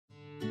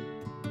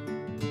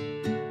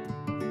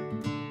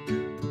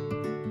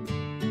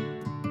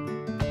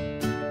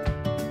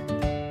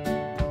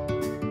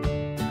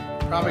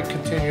Probably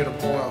continue to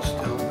boil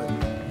still, but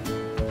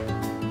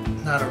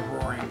not a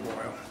roaring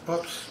boil.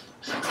 Oops.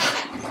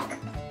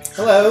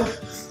 Hello.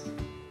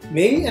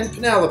 Me and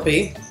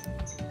Penelope,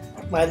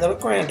 my little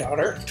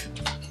granddaughter,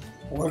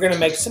 we're going to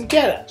make some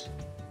Goetta.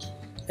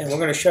 And we're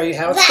going to show you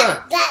how it's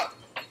done.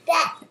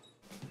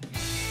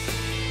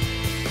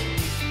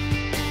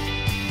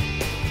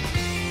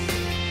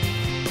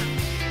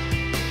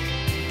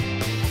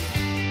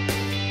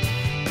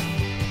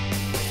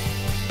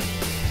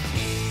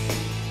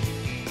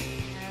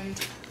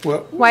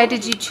 Well, why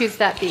did you choose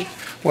that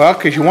beef? Well,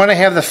 because you want to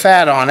have the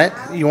fat on it.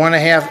 You want to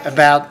have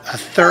about a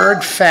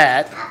third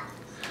fat.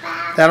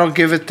 That'll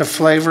give it the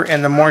flavor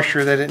and the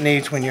moisture that it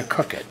needs when you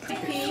cook it.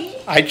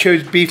 I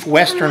chose beef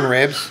western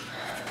ribs,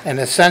 and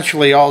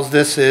essentially all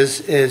this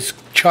is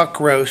chuck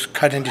roast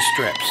cut into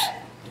strips.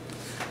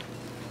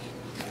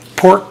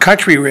 Pork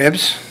country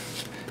ribs,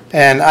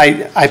 and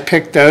I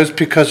picked those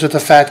because of the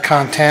fat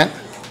content.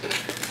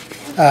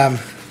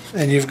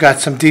 And you've got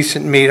some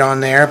decent meat on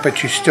there,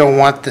 but you still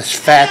want this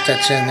fat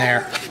that's in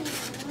there.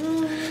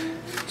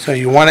 So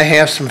you want to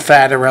have some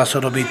fat or else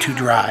it'll be too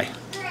dry.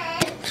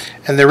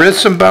 And there is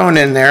some bone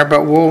in there,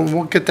 but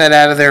we'll get that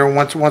out of there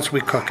once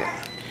we cook it.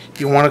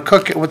 You want to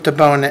cook it with the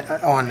bone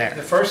on there.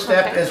 The first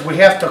step is we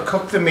have to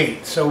cook the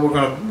meat. So we're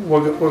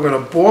gonna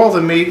boil the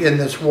meat in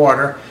this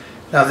water.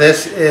 Now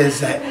this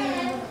is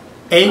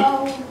 8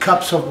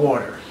 cups of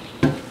water.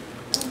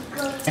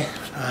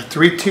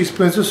 3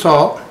 teaspoons of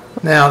salt.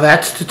 Now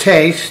that's to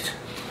taste,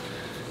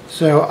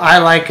 so I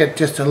like it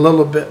just a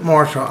little bit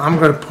more, so I'm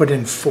going to put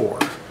in 4.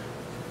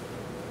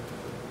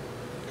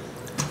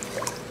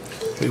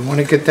 We want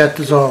to get that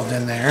dissolved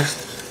in there.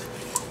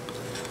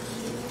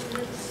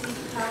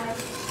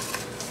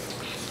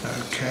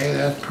 Okay,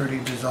 that's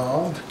pretty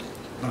dissolved.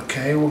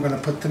 Okay, we're going to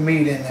put the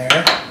meat in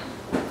there.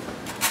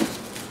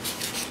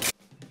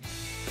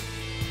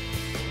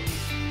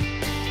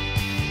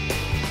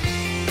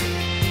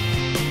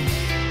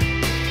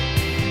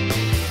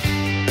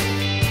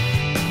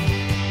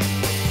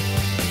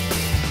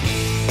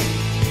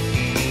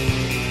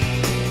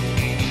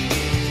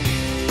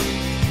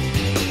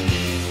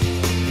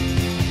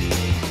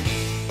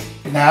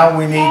 Now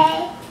we need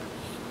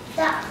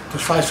to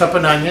slice up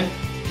an onion.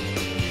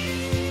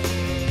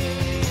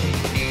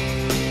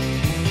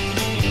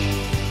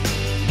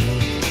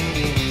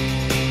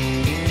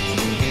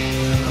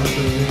 I'll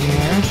put it in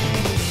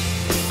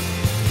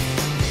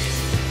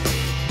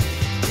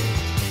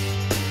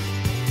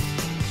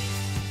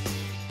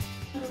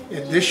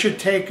there. This should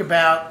take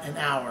about an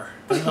hour,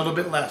 a little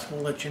bit less,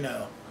 we'll let you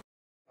know.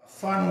 A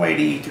fun way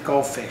to eat the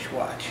goldfish,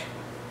 watch.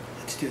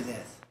 Let's do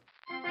this.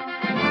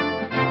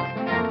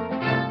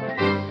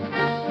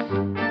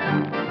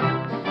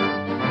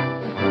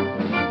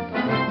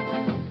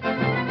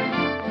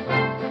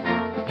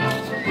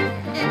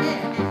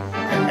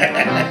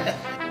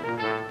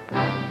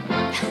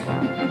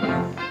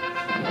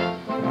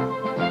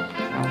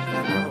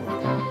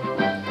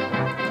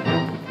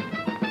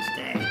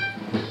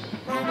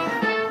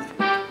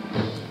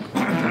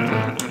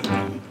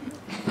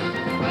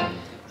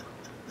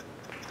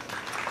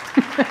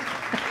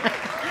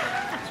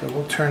 So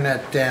we'll turn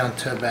that down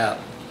to about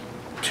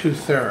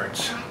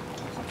 2/3.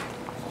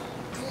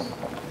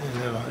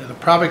 And it'll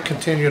probably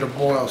continue to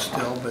boil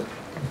still, but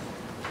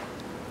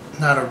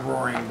not a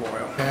roaring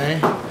boil.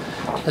 Okay,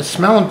 it's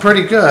smelling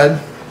pretty good.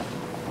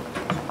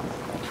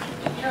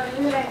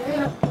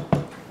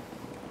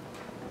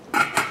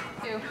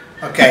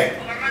 Okay,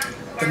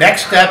 the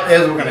next step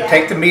is we're going to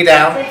take the meat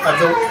out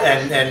of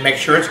and make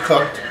sure it's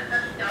cooked,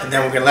 and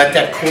then we're going to let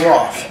that cool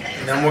off,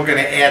 and then we're going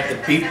to add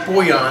the beef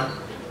bouillon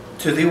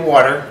to the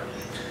water,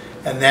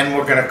 and then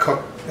we're going to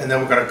cook,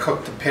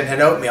 the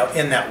Pinhead oatmeal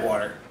in that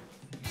water.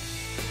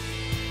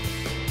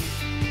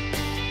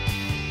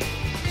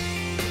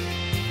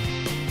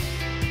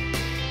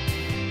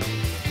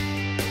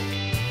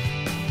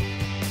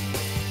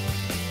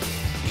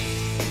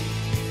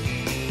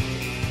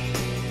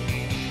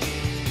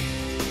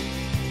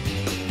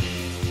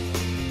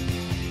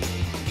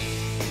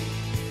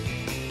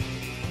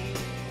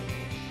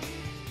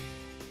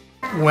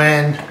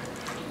 When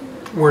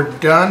we're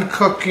done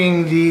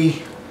cooking the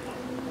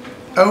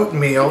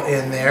oatmeal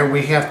in there,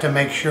 we have to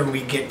make sure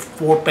we get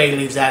 4 bay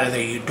leaves out of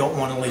there. You don't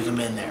want to leave them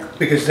in there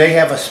because they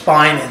have a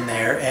spine in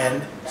there,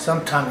 and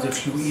sometimes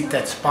if you eat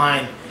that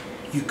spine,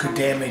 you could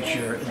damage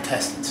your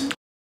intestines.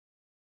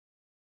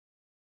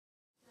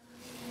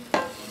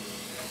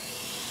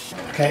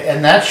 Okay,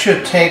 and that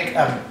should take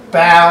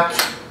about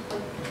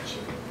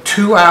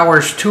 2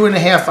 hours,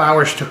 2.5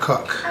 hours to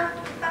cook.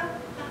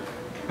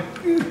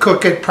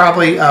 Cook it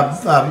probably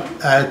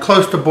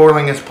close to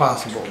boiling as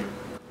possible.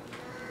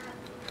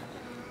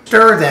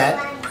 Stir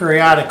that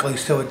periodically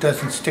so it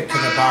doesn't stick to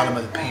the bottom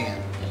of the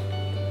pan.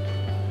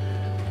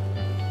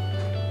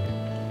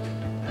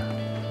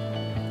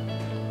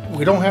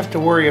 We don't have to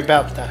worry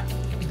about the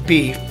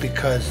beef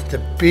because the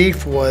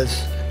beef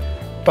was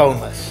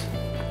boneless.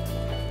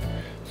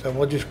 So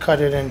we'll just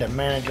cut it into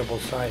manageable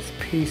sized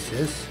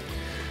pieces.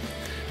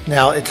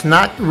 Now it's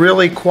not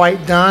really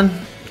quite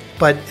done.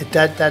 but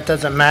that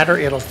doesn't matter.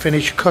 It'll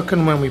finish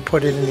cooking when we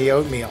put it in the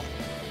oatmeal.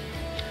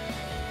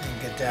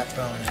 And get that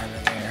bone out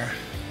of there.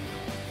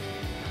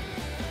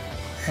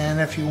 And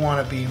if you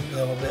want to be a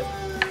little bit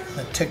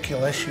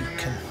meticulous, you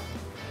can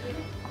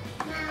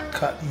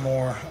cut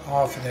more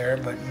off there,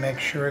 but make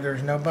sure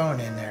there's no bone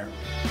in there.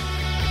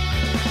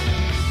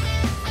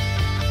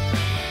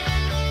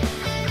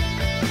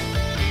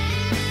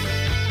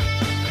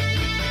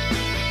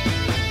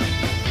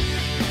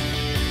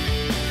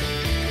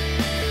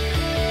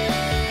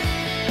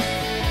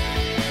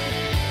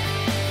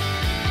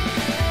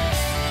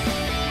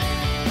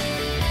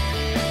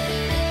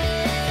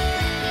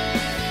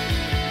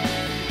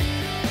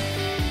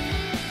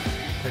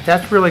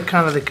 That's really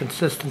kind of the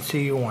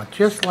consistency you want,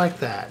 just like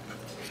that.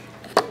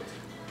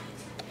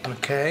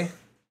 Okay.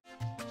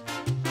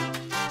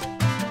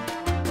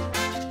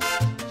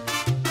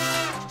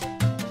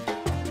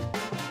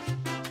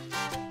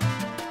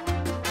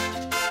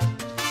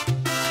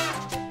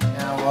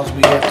 Now all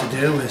we have to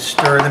do is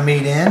stir the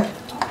meat in.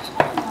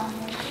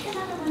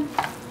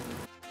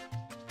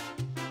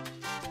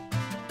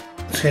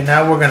 So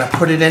now we're going to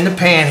put it in the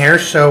pan here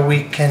so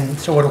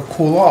it'll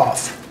cool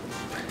off.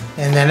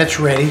 And then it's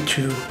ready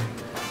to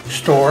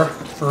store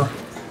for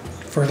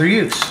further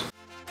use.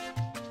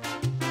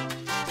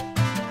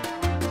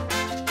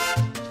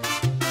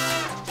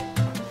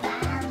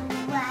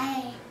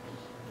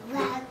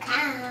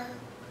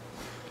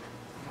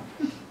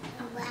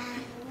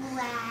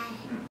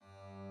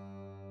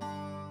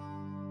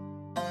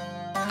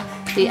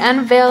 The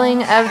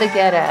unveiling of the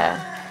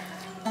Goetta.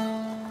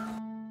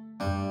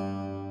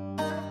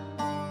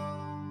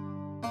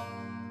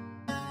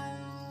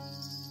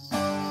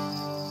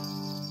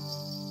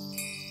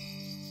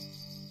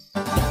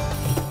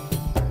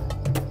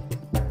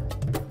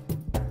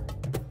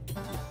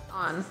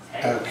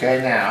 Okay,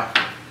 now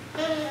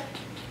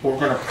we're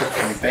going to put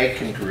some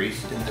bacon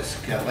grease in the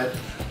skillet,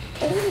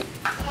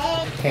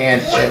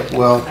 and it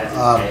will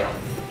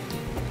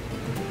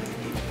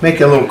make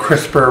it a little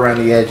crisper around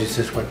the edges.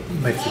 This is what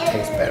makes it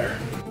taste better.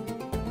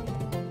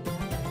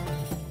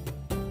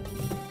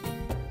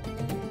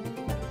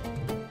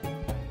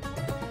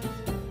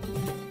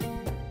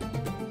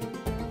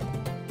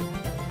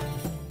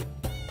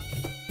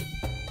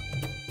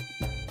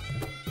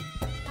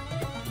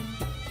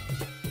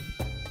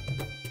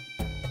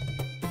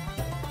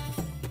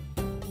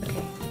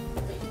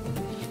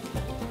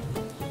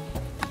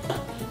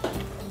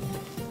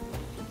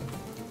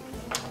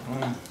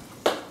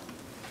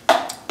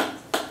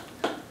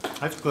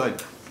 That's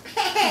good.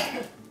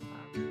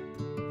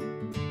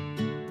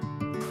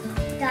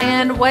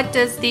 And what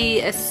does the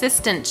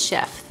assistant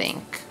chef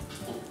think?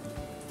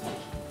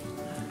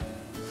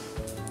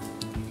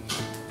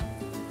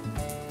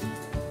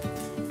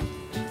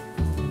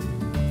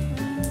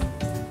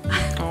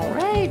 All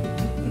right.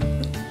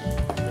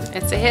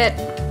 It's a hit.